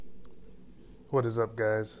What is up,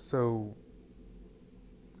 guys? So,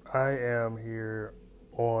 I am here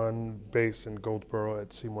on base in Goldsboro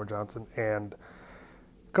at Seymour Johnson, and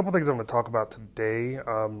a couple things I'm going to talk about today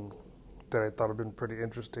that I thought have been pretty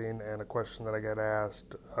interesting, and a question that I got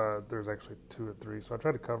asked. There's actually two or three, so I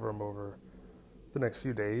try to cover them over the next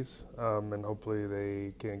few days, and hopefully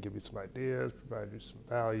they can give you some ideas, provide you some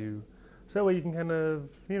value, so that way you can kind of,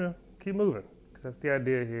 keep moving. Because that's the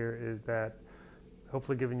idea here, is that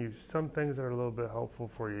hopefully giving you some things that are a little bit helpful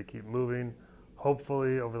for you to keep moving.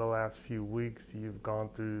 Hopefully over the last few weeks you've gone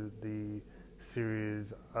through the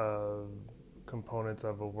series of components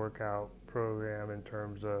of a workout program in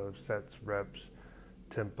terms of sets, reps,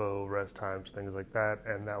 tempo, rest times, things like that,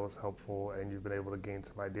 and that was helpful, and you've been able to gain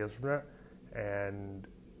some ideas from that and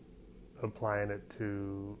applying it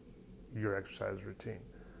to your exercise routine.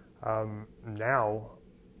 Now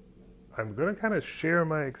I'm going to kind of share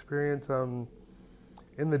my experience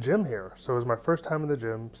in the gym here. So it was my first time in the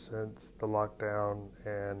gym since the lockdown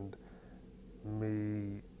and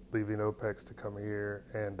me leaving OPEX to come here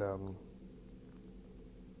and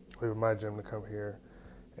leaving my gym to come here.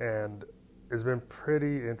 And it's been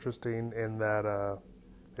pretty interesting in that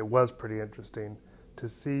it was pretty interesting to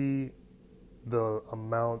see the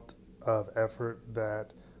amount of effort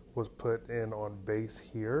that was put in on base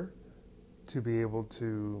here to be able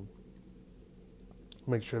to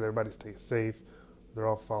make sure that everybody stays safe. They're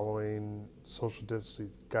all following social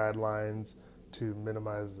distancing guidelines to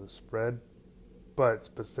minimize the spread, but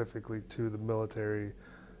specifically to the military,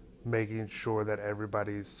 making sure that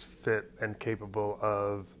everybody's fit and capable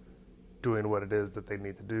of doing what it is that they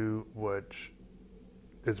need to do, which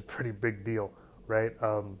is a pretty big deal, right?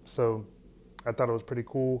 So I thought it was pretty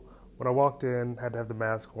cool. When I walked in, had to have the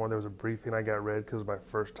mask on. There was a briefing I got read because it was my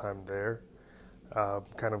first time there.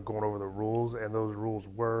 Kind of going over the rules, and those rules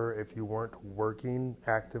were if you weren't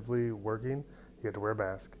actively working, you had to wear a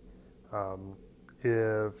mask.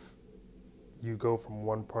 If you go from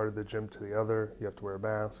one part of the gym to the other, you have to wear a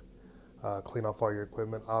mask. Clean off all your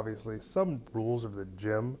equipment. Obviously, some rules of the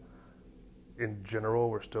gym in general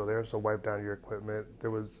were still there, so wipe down your equipment.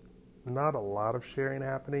 There was not a lot of sharing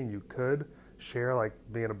happening. You could share, like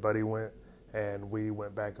me and a buddy went, and we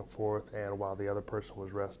went back and forth, and while the other person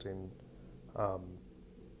was resting,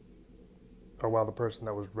 or while the person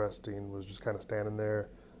that was resting was just kind of standing there,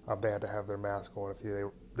 they had to have their mask on if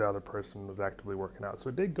the other person was actively working out. So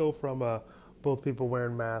it did go from both people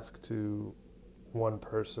wearing masks to one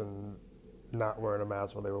person not wearing a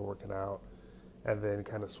mask when they were working out, and then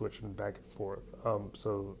kind of switching back and forth.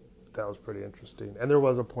 So that was pretty interesting. And there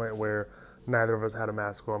was a point where neither of us had a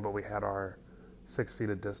mask on, but we had our 6 feet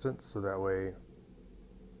of distance, so that way,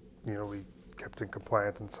 we kept in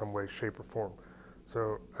compliance in some way, shape, or form.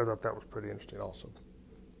 So I thought that was pretty interesting also.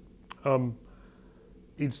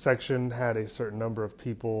 Each section had a certain number of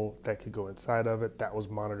people that could go inside of it. That was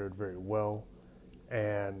monitored very well,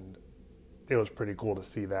 and it was pretty cool to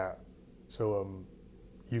see that. So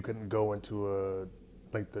you couldn't go into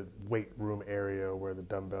the weight room area where the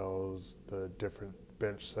dumbbells, the different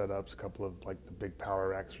bench setups, a couple of the big power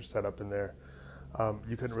racks are set up in there.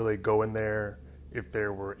 You couldn't really go in there if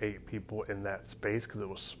there were 8 people in that space because it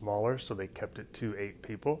was smaller, so they kept it to 8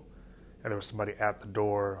 people. And there was somebody at the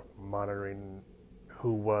door monitoring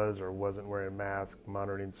who was or wasn't wearing a mask,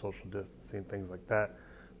 monitoring social distancing, things like that.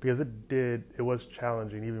 Because it was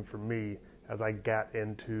challenging even for me as I got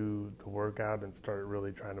into the workout and started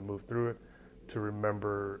really trying to move through it to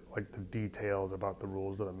remember the details about the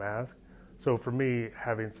rules of the mask. So for me,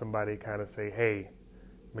 having somebody kind of say, hey,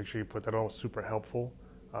 make sure you put that on was super helpful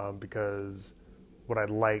because what I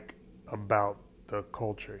like about the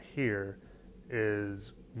culture here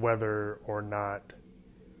is whether or not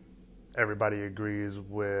everybody agrees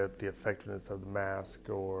with the effectiveness of the mask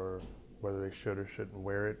or whether they should or shouldn't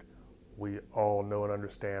wear it. We all know and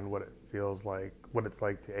understand what it feels like, what it's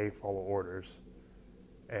like to follow orders,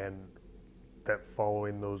 and that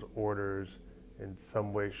following those orders in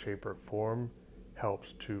some way, shape, or form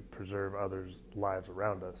helps to preserve others' lives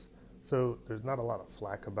around us. So there's not a lot of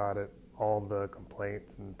flack about it. All the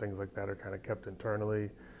complaints and things like that are kind of kept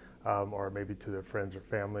internally, or maybe to their friends or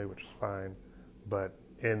family, which is fine. But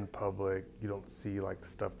in public, you don't see the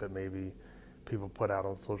stuff that maybe people put out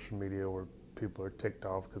on social media where people are ticked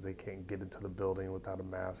off because they can't get into the building without a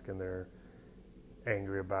mask and they're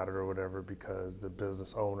angry about it or whatever because the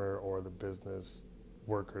business owner or the business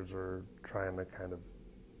workers are trying to kind of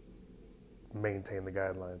maintain the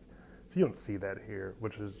guidelines. So you don't see that here,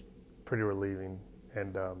 which is pretty relieving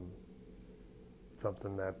and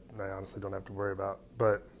something that I honestly don't have to worry about.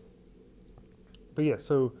 But yeah,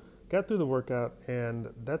 so got through the workout, and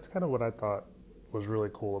that's kind of what I thought was really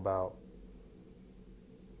cool about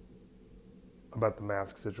about the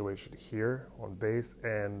mask situation here on base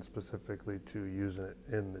and specifically to using it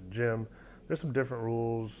in the gym. There's some different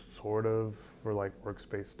rules, sort of, for like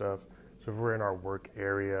workspace stuff. So if we're in our work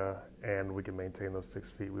area and we can maintain those 6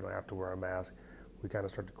 feet, we don't have to wear a mask. We kind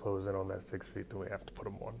of start to close in on that 6 feet, then we have to put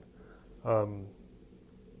them on.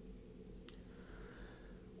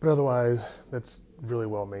 But otherwise, that's really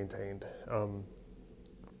well maintained.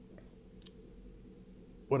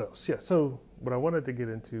 What else? Yeah, so what I wanted to get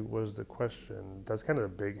into was the question, that's kind of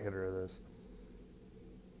the big hitter of this.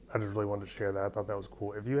 I just really wanted to share that. I thought that was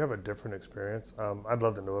cool. If you have a different experience, I'd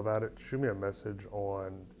love to know about it. Shoot me a message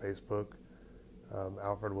on Facebook,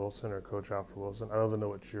 Alfred Wilson or Coach Alfred Wilson. I'd love to know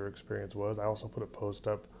what your experience was. I also put a post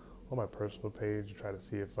up on my personal page to try to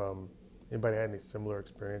see if anybody had any similar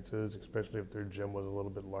experiences, especially if their gym was a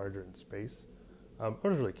little bit larger in space. I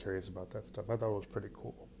was really curious about that stuff. I thought it was pretty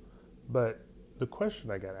cool. But the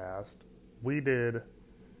question I got asked, we did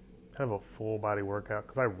kind of a full body workout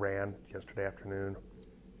because I ran yesterday afternoon.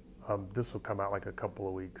 This will come out like a couple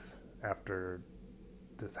of weeks after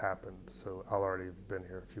this happened, so I'll already have been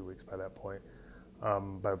here a few weeks by that point,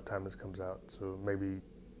 by the time this comes out. So maybe,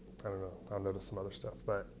 I don't know, I'll notice some other stuff.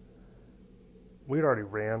 But we had already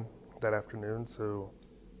ran that afternoon, so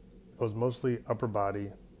it was mostly upper body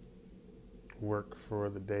work for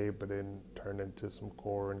the day, but then turned into some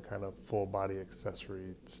core and kind of full body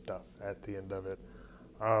accessory stuff at the end of it.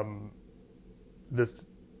 This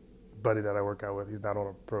buddy that I work out with, he's not on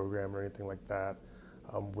a program or anything like that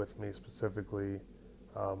with me specifically.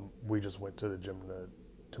 We just went to the gym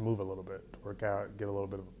to move a little bit, to work out, get a little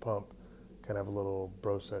bit of a pump, kind of have a little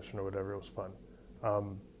bro session or whatever. It was fun.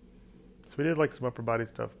 So we did like some upper body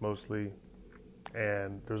stuff mostly,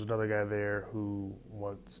 and there's another guy there who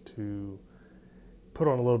wants to put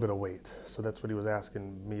on a little bit of weight. So that's what he was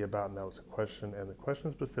asking me about, and that was a question. And the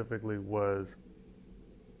question specifically was,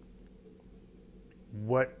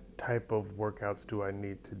 what type of workouts do I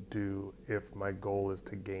need to do if my goal is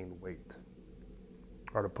to gain weight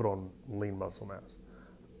or to put on lean muscle mass?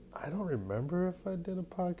 I don't remember if I did a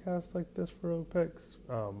podcast like this for OPEX,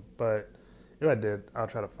 but if I did, I'll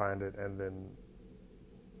try to find it and then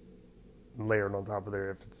layer it on top of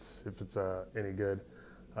there if it's any good.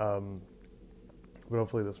 But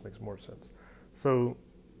hopefully this makes more sense. So,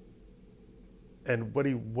 and what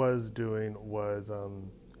he was doing was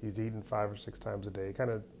he's eating 5 or 6 times a day, kind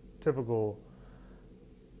of typical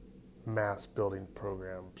mass building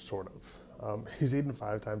program, sort of. He's eating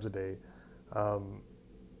 5 times a day,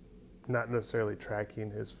 not necessarily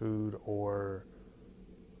tracking his food or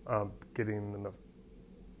getting enough,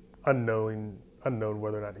 unknown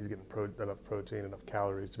whether or not he's getting enough protein, enough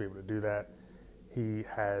calories to be able to do that. He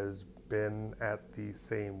has been at the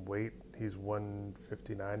same weight. He's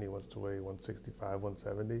 159. He wants to weigh 165,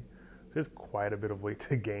 170. So there's quite a bit of weight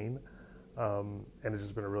to gain, and it's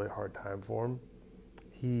just been a really hard time for him.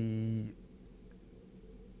 He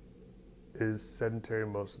is sedentary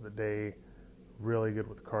most of the day, really good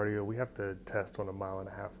with cardio. We have to test on a 1.5 mile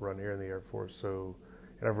run here in the Air Force, so,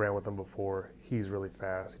 and I've ran with him before. He's really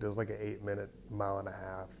fast. He does like an 8-minute 1.5 mile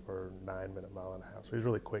or 9-minute 1.5 mile. So he's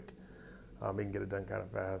really quick. He can get it done kind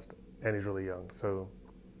of fast, and he's really young. So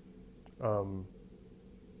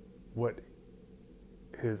what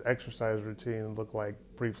his exercise routine looked like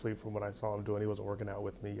briefly from what I saw him doing, he wasn't working out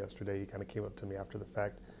with me yesterday. He kind of came up to me after the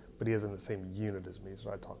fact, but he is in the same unit as me,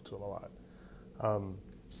 so I talked to him a lot.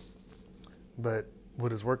 But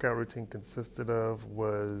what his workout routine consisted of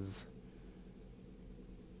was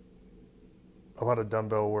a lot of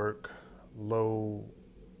dumbbell work, low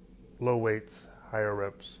weights, higher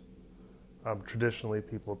reps. Traditionally,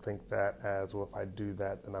 people think that as, well, if I do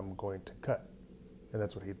that, then I'm going to cut. And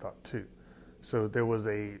that's what he thought too. So there was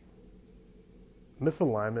a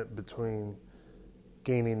misalignment between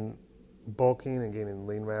bulking and gaining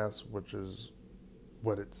lean mass, which is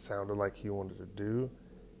what it sounded like he wanted to do,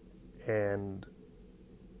 and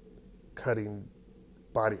cutting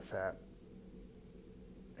body fat.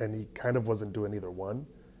 And he kind of wasn't doing either one.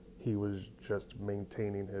 He was just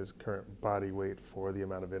maintaining his current body weight for the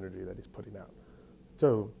amount of energy that he's putting out.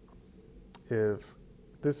 So if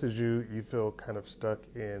this is you feel kind of stuck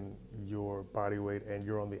in your body weight and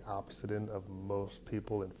you're on the opposite end of most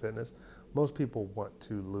people in fitness. Most people want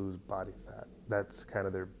to lose body fat. That's kind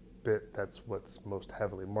of their bit. That's what's most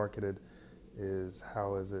heavily marketed, is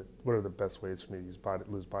what are the best ways for me to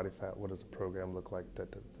lose body fat? What does the program look like?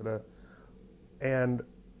 And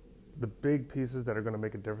the big pieces that are going to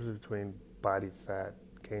make a difference between body fat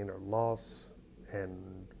gain or loss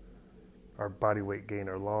and our body weight gain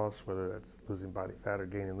or loss, whether that's losing body fat or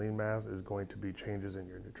gaining lean mass, is going to be changes in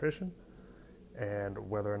your nutrition and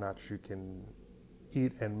whether or not you can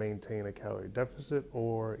eat and maintain a calorie deficit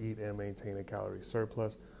or eat and maintain a calorie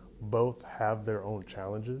surplus. Both have their own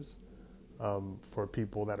challenges for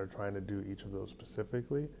people that are trying to do each of those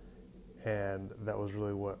specifically. And that was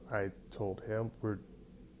really what I told him.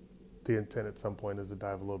 The intent at some point is to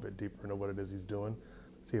dive a little bit deeper into what it is he's doing,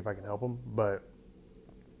 see if I can help him. But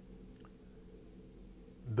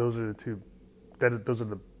those are the two. Those are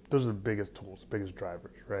the biggest tools, biggest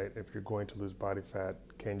drivers, right? If you're going to lose body fat,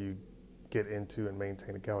 can you get into and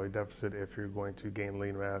maintain a calorie deficit? If you're going to gain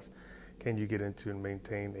lean mass, can you get into and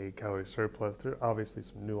maintain a calorie surplus? There are obviously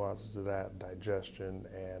some nuances to that, digestion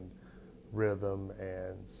and rhythm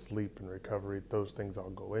and sleep and recovery. Those things all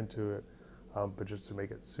go into it. But just to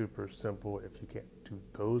make it super simple, if you can't do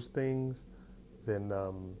those things, then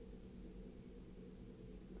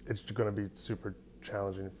it's going to be super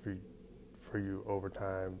challenging for you over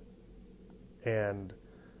time. And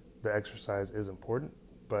the exercise is important,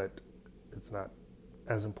 but it's not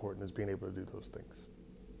as important as being able to do those things.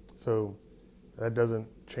 So that doesn't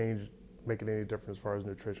make it any different as far as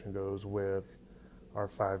nutrition goes with our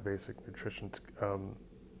 5 basic nutrition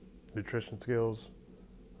skills.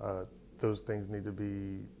 Those things need to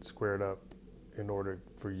be squared up in order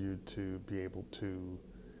for you to be able to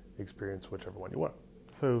experience whichever one you want.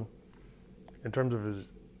 So in terms of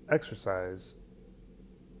his exercise,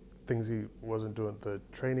 things he wasn't doing, the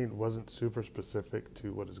training wasn't super specific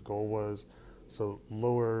to what his goal was. So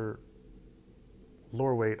lower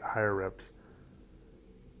weight, higher reps.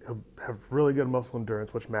 He'll have really good muscle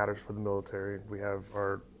endurance, which matters for the military. We have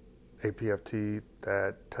our APFT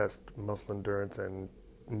that tests muscle endurance and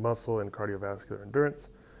muscle and cardiovascular endurance.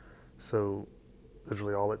 So that's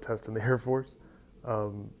really all it tests in the Air Force,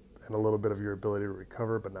 and a little bit of your ability to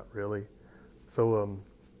recover, but not really. So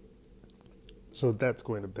that's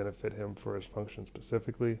going to benefit him for his function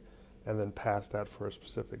specifically, and then past that for a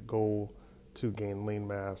specific goal to gain lean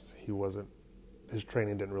mass, his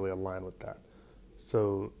training didn't really align with that.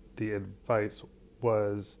 So the advice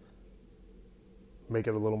was make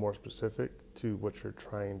it a little more specific to what you're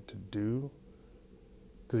trying to do,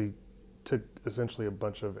 because he took essentially a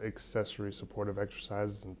bunch of accessory supportive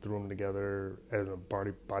exercises and threw them together as a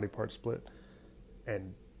body part split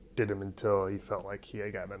and did them until he felt like he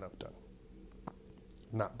had gotten enough done.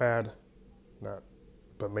 Not bad, but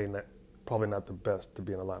probably not the best to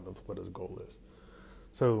be in alignment with what his goal is.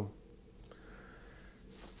 So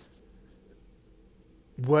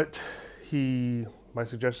my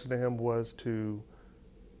suggestion to him was to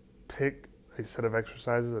pick a set of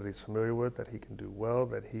exercises that he's familiar with, that he can do well,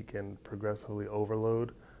 that he can progressively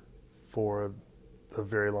overload for a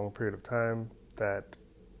very long period of time, that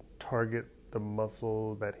target the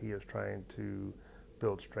muscle that he is trying to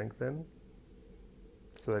build strength in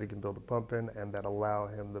so that he can build a pump in, and that allow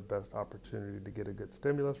him the best opportunity to get a good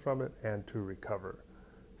stimulus from it and to recover.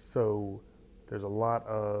 So there's a lot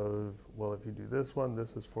of, well, if you do this one,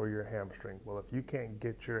 this is for your hamstring. Well, if you can't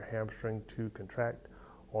get your hamstring to contract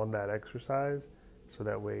on that exercise so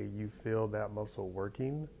that way you feel that muscle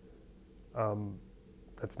working,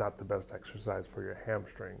 that's not the best exercise for your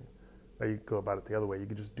hamstring. Now you can go about it the other way. You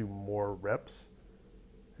could just do more reps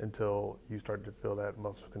until you start to feel that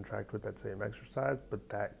muscle contract with that same exercise, but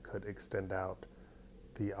that could extend out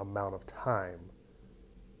the amount of time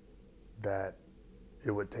that it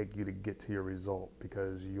would take you to get to your result,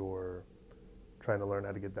 because you're trying to learn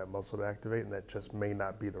how to get that muscle to activate, and that just may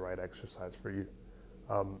not be the right exercise for you.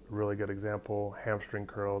 Really good example, hamstring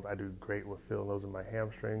curls. I do great with feeling those in my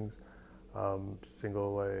hamstrings.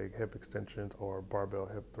 Single leg hip extensions or barbell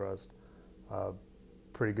hip thrust.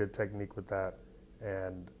 Pretty good technique with that,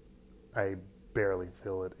 and I barely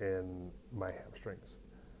feel it in my hamstrings.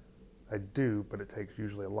 I do, but it takes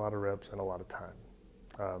usually a lot of reps and a lot of time.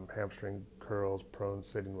 Hamstring curls, prone,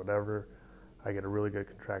 sitting, whatever, I get a really good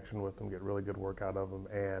contraction with them, get really good work out of them,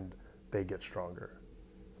 and they get stronger,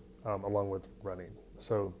 along with running.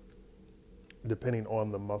 So depending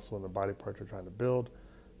on the muscle and the body part you're trying to build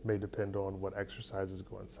may depend on what exercises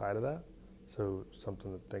go inside of that. So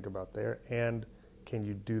something to think about there. And can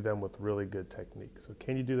you do them with really good technique? So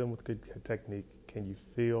can you do them with good technique? Can you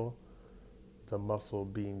feel the muscle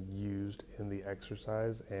being used in the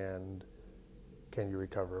exercise, and can you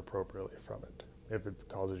recover appropriately from it? If it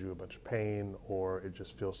causes you a bunch of pain or it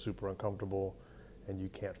just feels super uncomfortable and you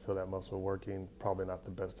can't feel that muscle working, probably not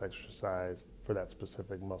the best exercise for that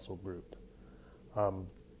specific muscle group.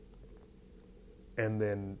 And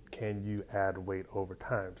then can you add weight over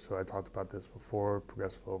time? So I talked about this before,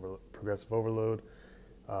 progressive overload,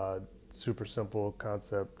 super simple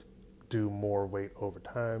concept, do more weight over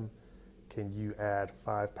time. Can you add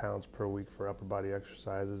 5 pounds per week for upper body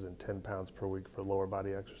exercises and 10 pounds per week for lower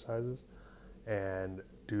body exercises? and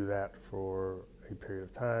do that for a period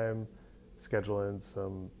of time. Schedule in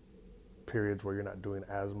some periods where you're not doing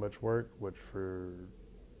as much work, which for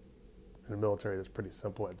in the military that's pretty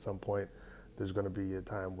simple. At some point, there's going to be a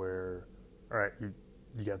time where, all right, you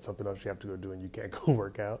got something else you have to go do and you can't go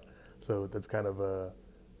work out. So that's kind of a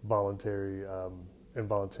voluntary,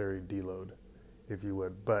 involuntary deload, if you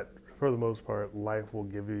would. But for the most part, life will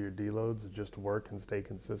give you your deloads. Just work and stay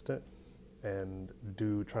consistent, and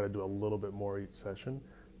try to do a little bit more each session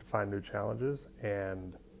to find new challenges,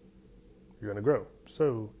 and you're going to grow.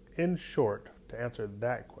 So, in short, to answer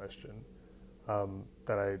that question,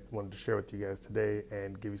 that I wanted to share with you guys today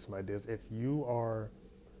and give you some ideas. If you are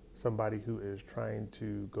somebody who is trying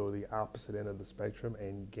to go the opposite end of the spectrum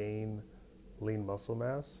and gain lean muscle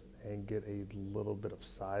mass and get a little bit of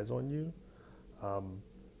size on you,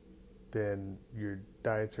 then your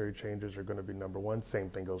dietary changes are going to be number one. Same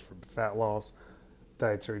thing goes for fat loss.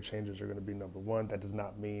 Dietary changes are going to be number one. That does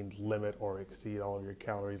not mean limit or exceed all of your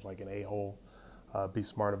calories like an a-hole. Be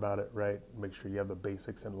smart about it, right? Make sure you have the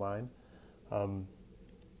basics in line.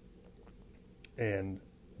 And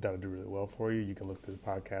that'll do really well for you. You can look through the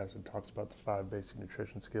podcast. It talks about the 5 basic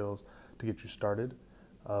nutrition skills to get you started.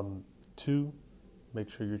 2, make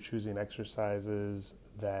sure you're choosing exercises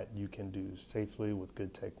that you can do safely with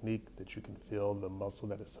good technique, that you can feel the muscle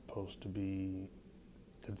that is supposed to be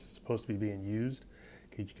being used.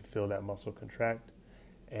 Okay, you can feel that muscle contract,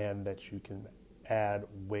 and that you can add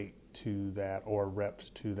weight to that or reps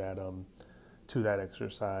to that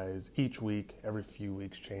exercise each week, every few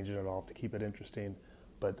weeks, changing it off to keep it interesting,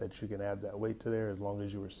 but that you can add that weight to there. As long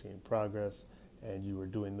as you were seeing progress and you were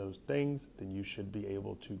doing those things, then you should be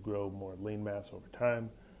able to grow more lean mass over time.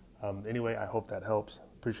 Anyway, I hope that helps.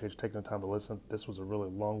 Appreciate you taking the time to listen. This was a really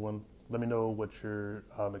long one. Let me know what your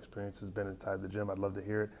experience has been inside the gym. I'd love to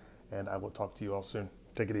hear it, and I will talk to you all soon.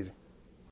 Take it easy.